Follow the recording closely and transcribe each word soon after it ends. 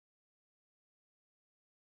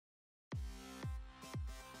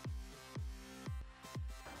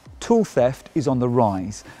Tool theft is on the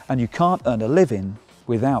rise and you can't earn a living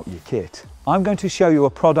without your kit. I'm going to show you a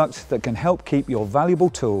product that can help keep your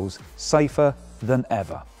valuable tools safer than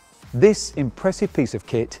ever. This impressive piece of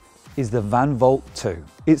kit is the VaultLock 2.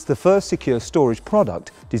 It's the first secure storage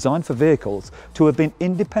product designed for vehicles to have been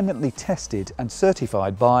independently tested and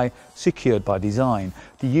certified by Secured by Design,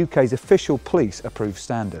 the UK's official police approved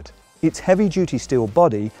standard. Its heavy-duty steel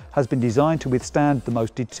body has been designed to withstand the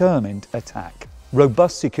most determined attack.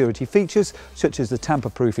 Robust security features such as the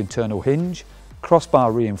tamper-proof internal hinge,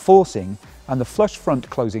 crossbar reinforcing and the flush front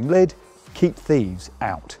closing lid keep thieves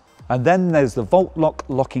out. And then there's the VaultLock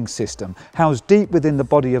locking system, housed deep within the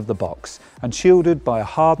body of the box and shielded by a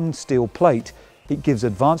hardened steel plate. It gives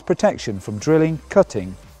advanced protection from drilling,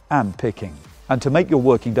 cutting and picking. And to make your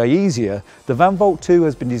working day easier, the VaultLock 2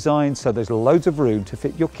 has been designed so there's loads of room to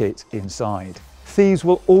fit your kit inside. Thieves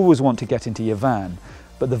will always want to get into your van,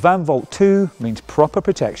 but the VaultLock 2 means proper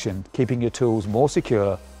protection, keeping your tools more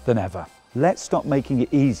secure than ever. Let's stop making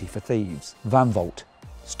it easy for thieves. VaultLock,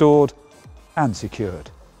 stored and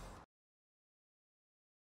secured.